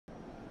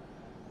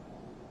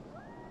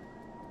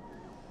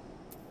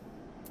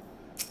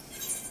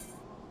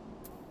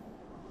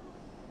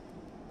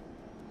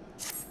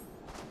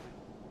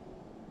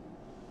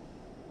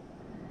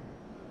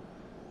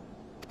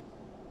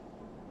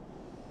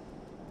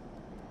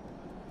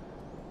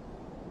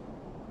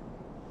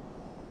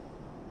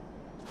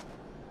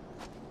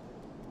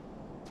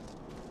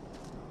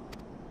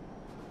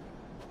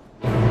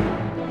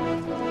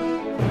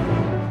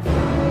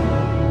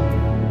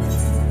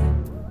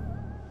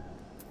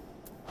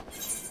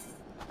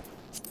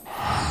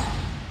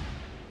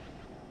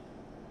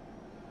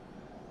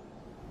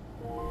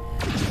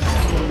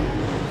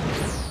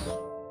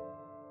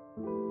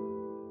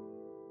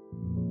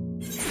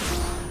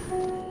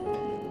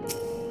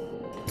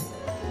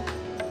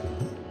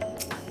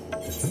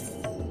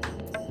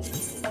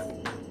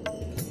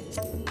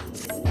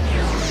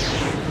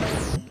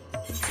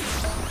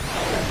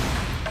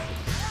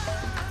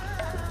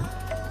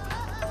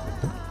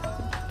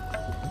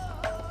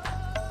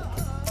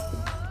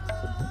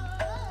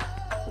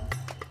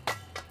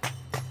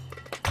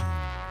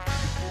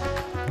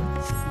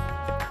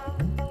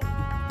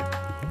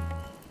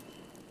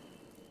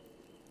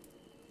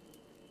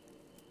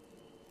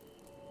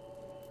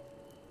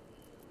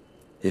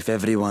If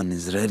everyone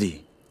is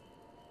ready,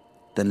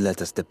 then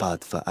let us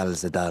depart for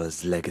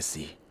Al-Zadal's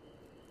legacy.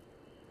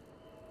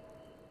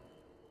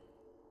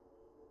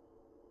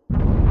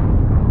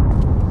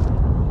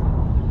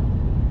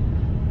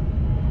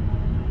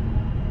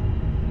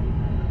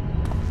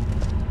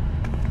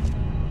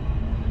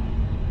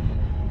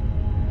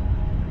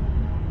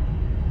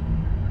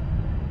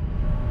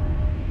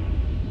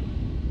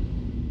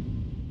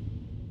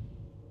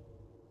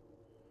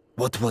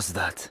 What was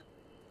that?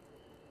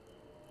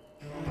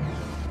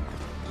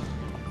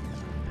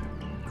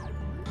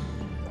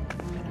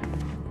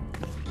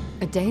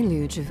 A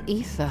deluge of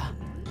ether.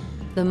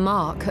 The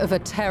mark of a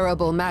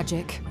terrible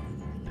magic.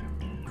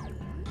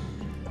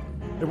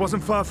 It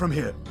wasn't far from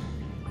here.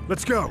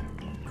 Let's go.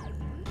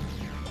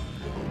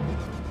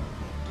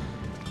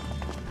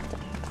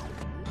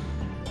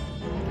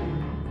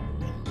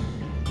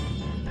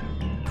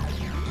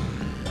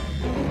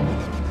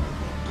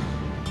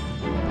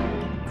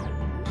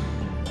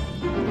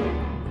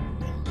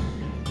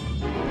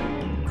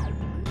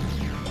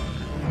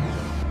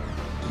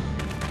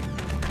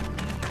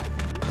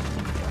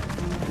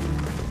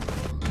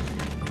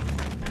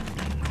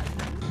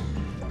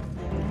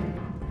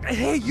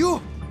 Hey,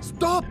 you!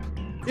 Stop!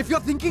 If you're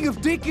thinking of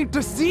taking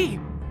to sea,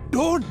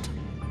 don't!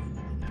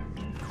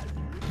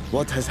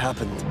 What has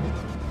happened?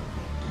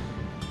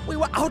 We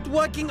were out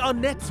working our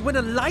nets when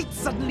a light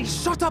suddenly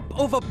shot up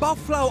over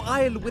Bowflower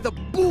Isle with a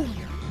boom!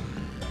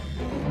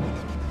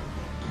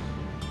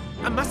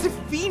 A massive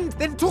fiend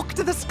then took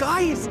to the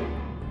skies!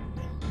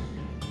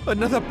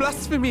 Another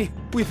blasphemy,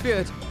 we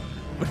feared,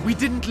 but we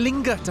didn't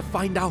linger to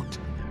find out.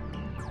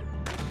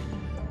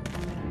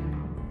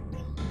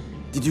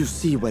 Did you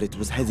see where it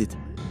was headed?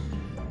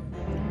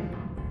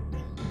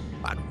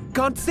 I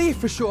can't say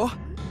for sure,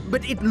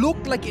 but it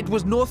looked like it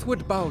was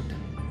northward bound.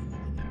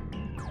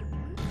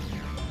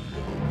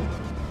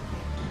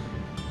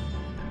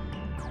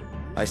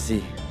 I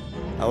see.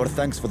 Our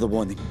thanks for the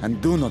warning,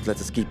 and do not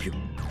let us keep you.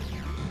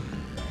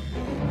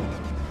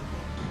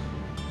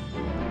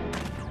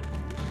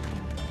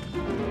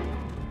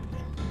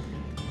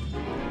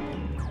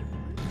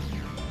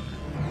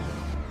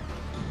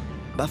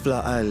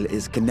 Bowflower Isle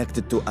is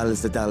connected to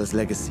Al-Zadal's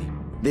legacy.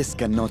 This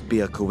cannot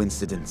be a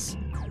coincidence.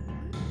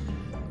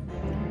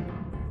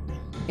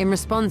 In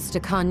response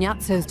to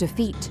Karnyatso's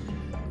defeat,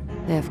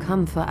 they have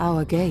come for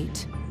our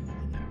gate.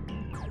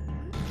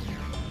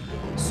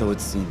 So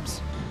it seems.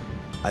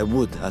 I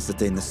would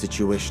ascertain the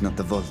situation at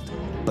the vault,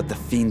 but the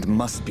fiend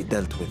must be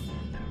dealt with,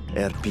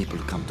 ere people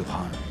come to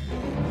harm.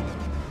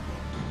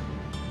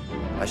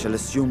 I shall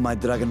assume my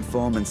dragon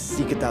form and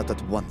seek it out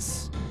at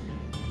once.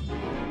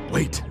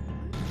 Wait!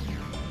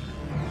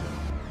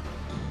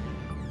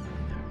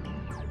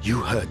 You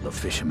heard the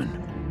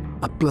fisherman.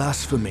 A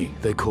blasphemy,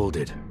 they called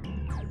it.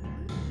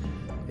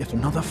 If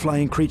another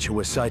flying creature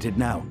was sighted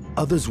now,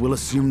 others will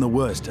assume the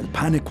worst and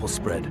panic will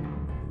spread.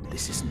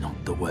 This is not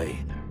the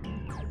way.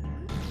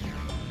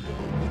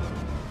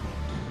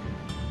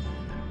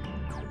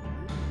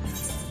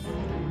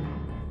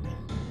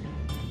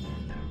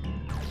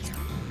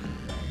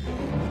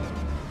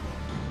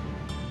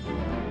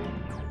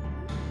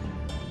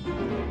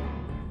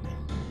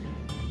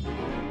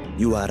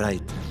 You are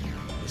right,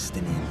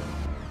 Estinian.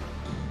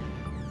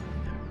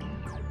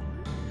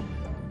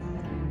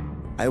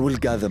 I will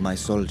gather my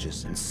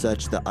soldiers and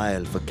search the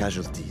Isle for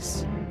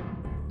casualties.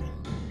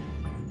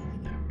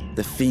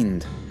 The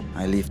fiend,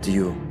 I leave to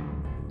you.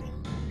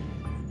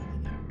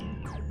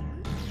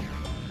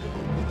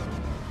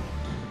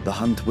 The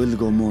hunt will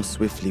go more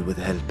swiftly with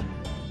help.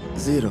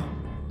 Zero,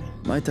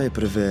 might I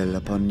prevail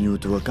upon you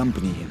to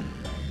accompany him?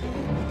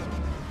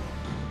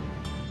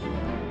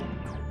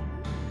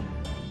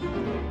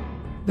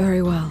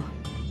 Very well.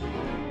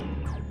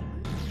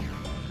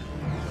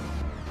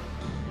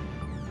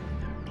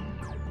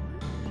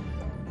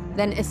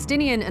 Then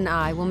Estinian and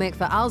I will make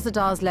for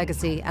Al-Zadar's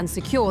legacy and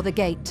secure the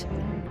gate.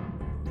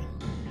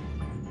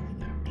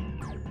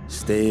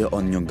 Stay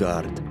on your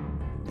guard.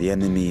 The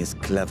enemy is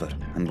clever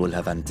and will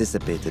have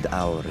anticipated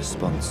our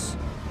response.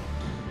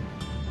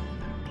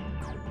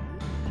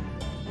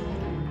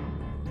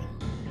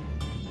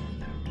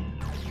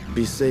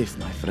 Be safe,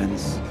 my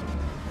friends,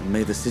 and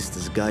may the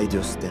sisters guide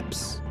your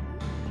steps.